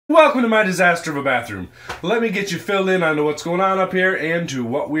Welcome to my disaster of a bathroom. Let me get you filled in on what's going on up here and to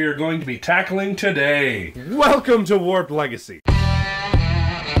what we are going to be tackling today. Welcome to Warped Legacy.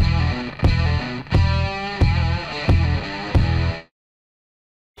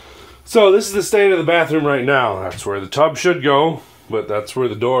 So this is the state of the bathroom right now. That's where the tub should go, but that's where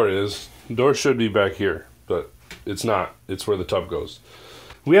the door is. The door should be back here, but it's not. It's where the tub goes.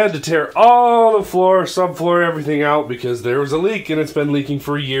 We had to tear all the floor, subfloor, everything out because there was a leak, and it's been leaking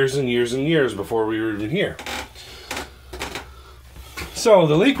for years and years and years before we were even here. So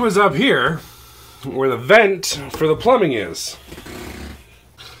the leak was up here, where the vent for the plumbing is.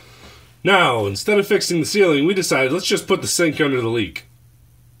 Now, instead of fixing the ceiling, we decided let's just put the sink under the leak.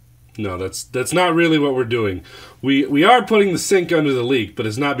 No, that's not really what we're doing. We are putting the sink under the leak, but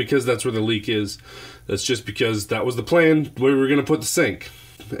it's not because that's where the leak is. That's just because that was the plan where we were going to put the sink.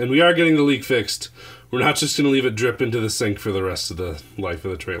 And we are getting the leak fixed. We're not just going to leave it drip into the sink for the rest of the life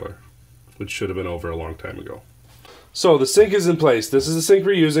of the trailer, which should have been over a long time ago. So the sink is in place. This is the sink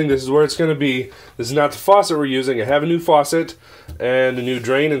we're using. This is where it's going to be. This is not the faucet we're using. I have a new faucet and a new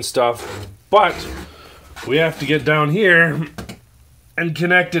drain and stuff, but we have to get down here and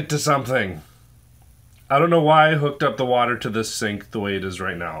connect it to something. I don't know why I hooked up the water to this sink the way it is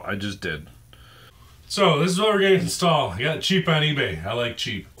right now. I just did. So this is what we're going to install. I got it cheap on eBay. I like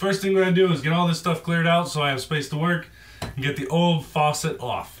cheap. First thing we're going to do is get all this stuff cleared out so I have space to work and get the old faucet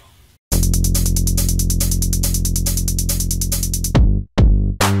off.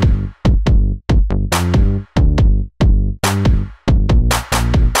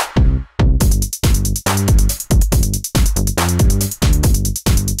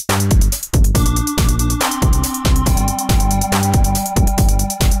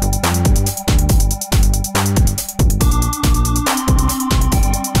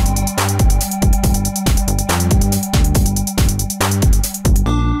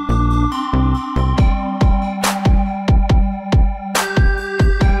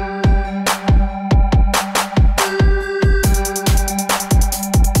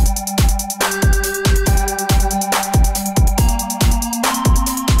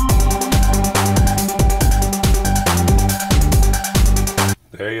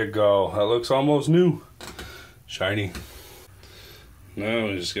 There you go. That looks almost new. Shiny. Now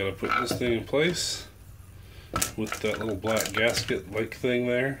we just gotta put this thing in place with that little black gasket-like thing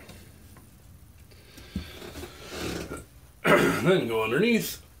there. Then go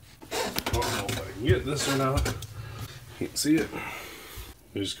underneath. I don't know if I can get this or not. Can't see it.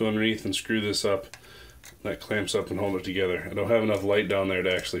 We just go underneath and screw this up. That clamps up and hold it together. I don't have enough light down there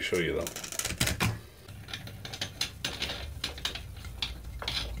to actually show you though.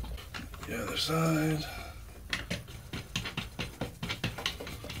 The other side.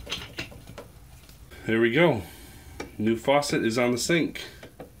 There we go. New faucet is on the sink.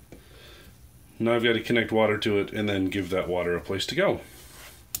 Now I've got to connect water to it and then give that water a place to go.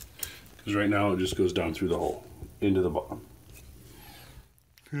 Because right now it just goes down through the hole into the bottom.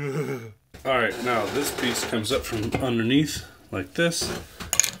 Alright, now this piece comes up from underneath like this.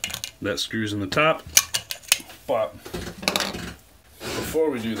 That screws in the top. But before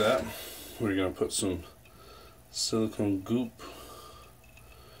we do that, we're going to put some silicone goop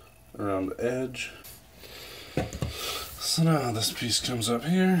around the edge. So now this piece comes up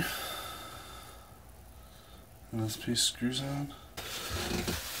here, and this piece screws on.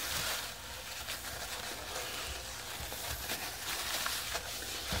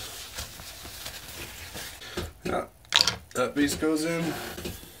 Yeah, that piece goes in.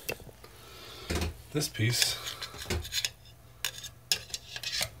 This piece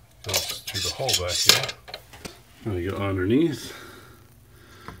goes through the hole back here. Now you go underneath,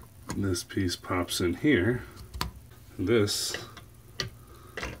 and this piece pops in here. This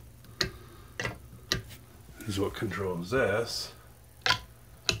is what controls this.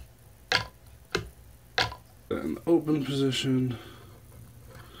 In the open position,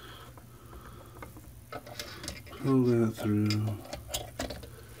 pull that through.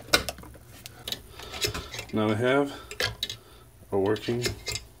 Now I have a working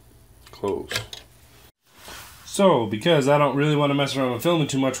close. So, because I don't really want to mess around with filming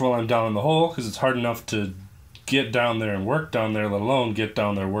too much while I'm down in the hole, because it's hard enough to get down there and work down there, let alone get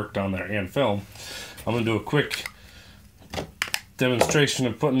down there, work down there, and film, I'm going to do a quick demonstration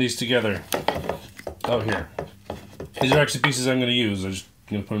of putting these together out here. These are actually pieces I'm going to use. I'm just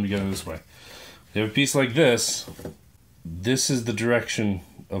going to put them together this way. You have a piece like this. This is the direction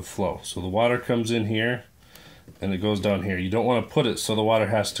of flow. So the water comes in here, and it goes down here. You don't want to put it so the water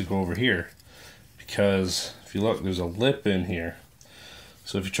has to go over here, because if you look, there's a lip in here.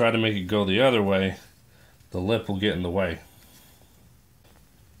 So if you try to make it go the other way, the lip will get in the way.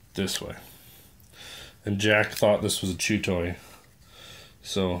 this way. And Jack thought this was a chew toy.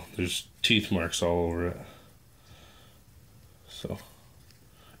 So there's teeth marks all over it. So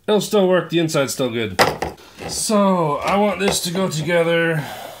it'll still work, the inside's still good. So I want this to go together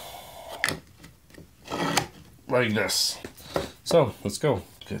like this. So let's go.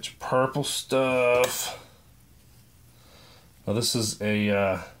 Get your purple stuff. Now this is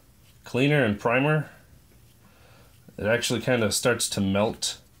a cleaner and primer. It actually kind of starts to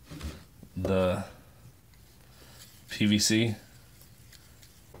melt the PVC.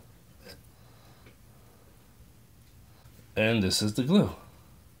 And this is the glue.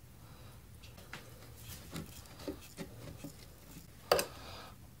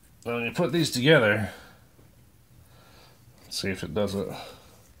 Now when you put these together, let's see if it does it.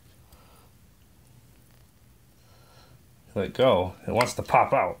 Let go, it wants to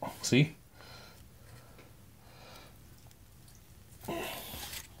pop out. See? So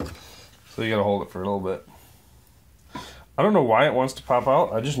you gotta hold it for a little bit. I don't know why it wants to pop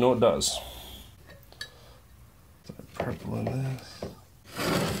out, I just know it does. Purple in this.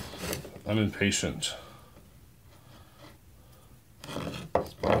 I'm impatient. Is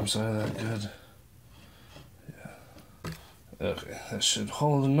the bottom side of that good? Yeah. Okay, that should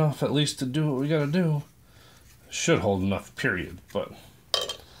hold enough at least to do what we gotta do. Should hold enough, period, but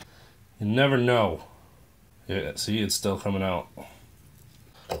you never know. Yeah, see, it's still coming out.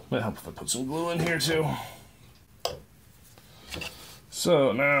 Might help if I put some glue in here too.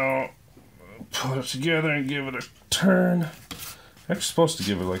 So now, put it together and give it a turn. You're supposed to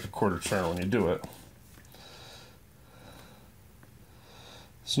give it like a quarter turn when you do it.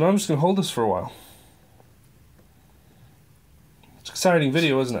 So now I'm just going to hold this for a while. It's an exciting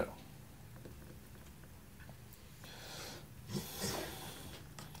video, isn't it?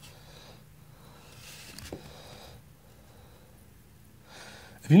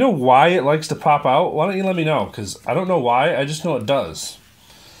 If you know why it likes to pop out, why don't you let me know? Because I don't know why, I just know it does.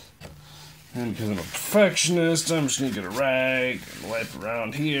 And because I'm a perfectionist, I'm just going to get a rag and wipe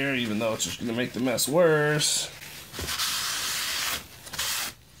around here, even though it's just going to make the mess worse.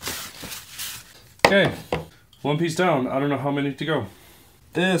 Okay, one piece down. I don't know how many to go.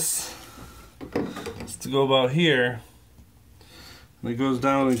 This is to go about here. And it goes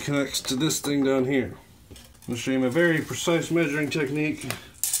down and connects to this thing down here. I'm going to show you my very precise measuring technique.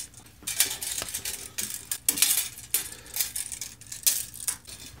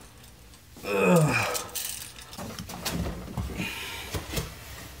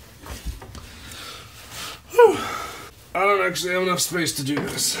 I don't actually have enough space to do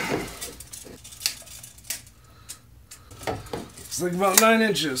this. It's like about 9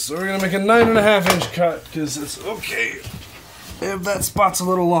 inches, so we're gonna make a 9.5 inch cut because it's okay if that spot's a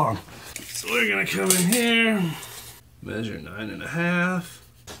little long. So we're gonna come in here, measure 9.5.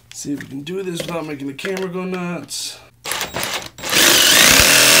 See if we can do this without making the camera go nuts.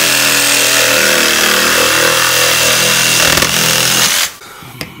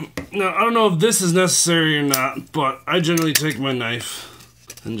 Now, I don't know if this is necessary or not, but I generally take my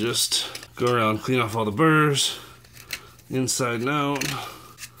knife and just go around, clean off all the burrs, inside and out.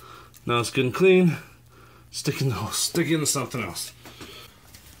 Now it's good and clean. Stick into something else.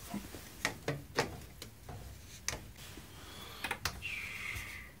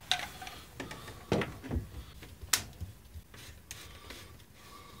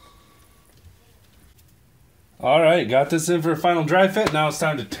 Alright, got this in for a final dry fit. Now it's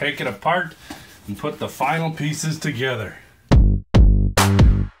time to take it apart and put the final pieces together.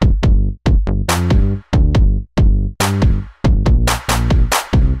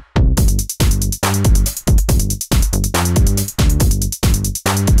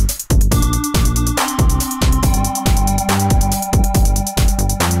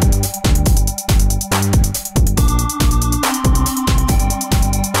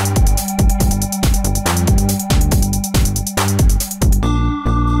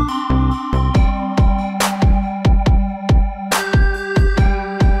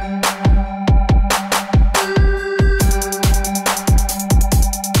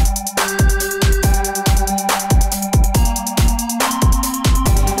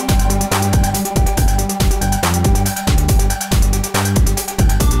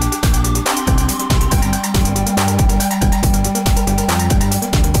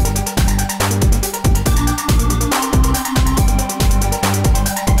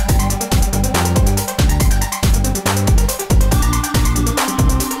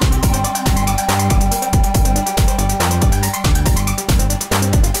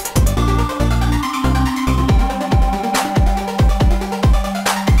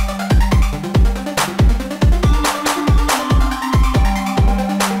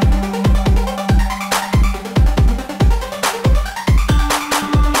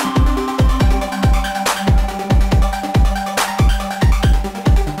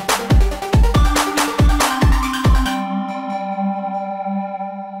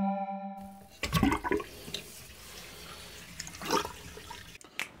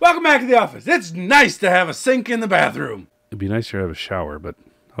 Welcome back to the office. It's nice to have a sink in the bathroom. It'd be nicer to have a shower, but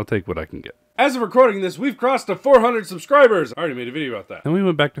I'll take what I can get. As of recording this, we've crossed to 400 subscribers. I already made a video about that. Then we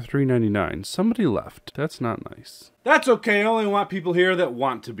went back to $3.99. Somebody left. That's not nice. That's okay. I only want people here that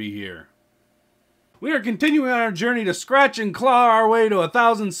want to be here. We are continuing on our journey to scratch and claw our way to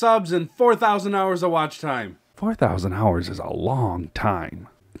 1,000 subs and 4,000 hours of watch time. 4,000 hours is a long time.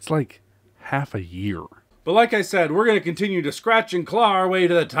 It's like half a year. But like I said, we're going to continue to scratch and claw our way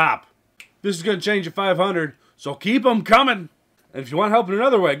to the top. This is going to change at 500, so keep them coming. And if you want help in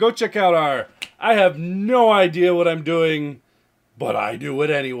another way, go check out our I have no idea what I'm doing, but I do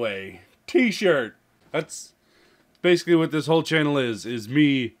it anyway t-shirt. That's basically what this whole channel is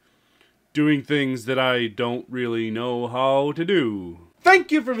me doing things that I don't really know how to do.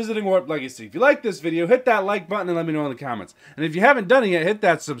 Thank you for visiting Warp Legacy. If you like this video, hit that like button and let me know in the comments. And if you haven't done it yet, hit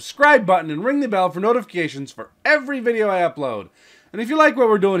that subscribe button and ring the bell for notifications for every video I upload. And if you like what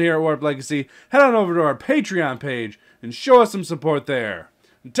we're doing here at Warp Legacy, head on over to our Patreon page and show us some support there.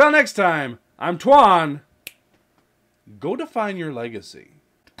 Until next time, I'm Twan. Go define your legacy.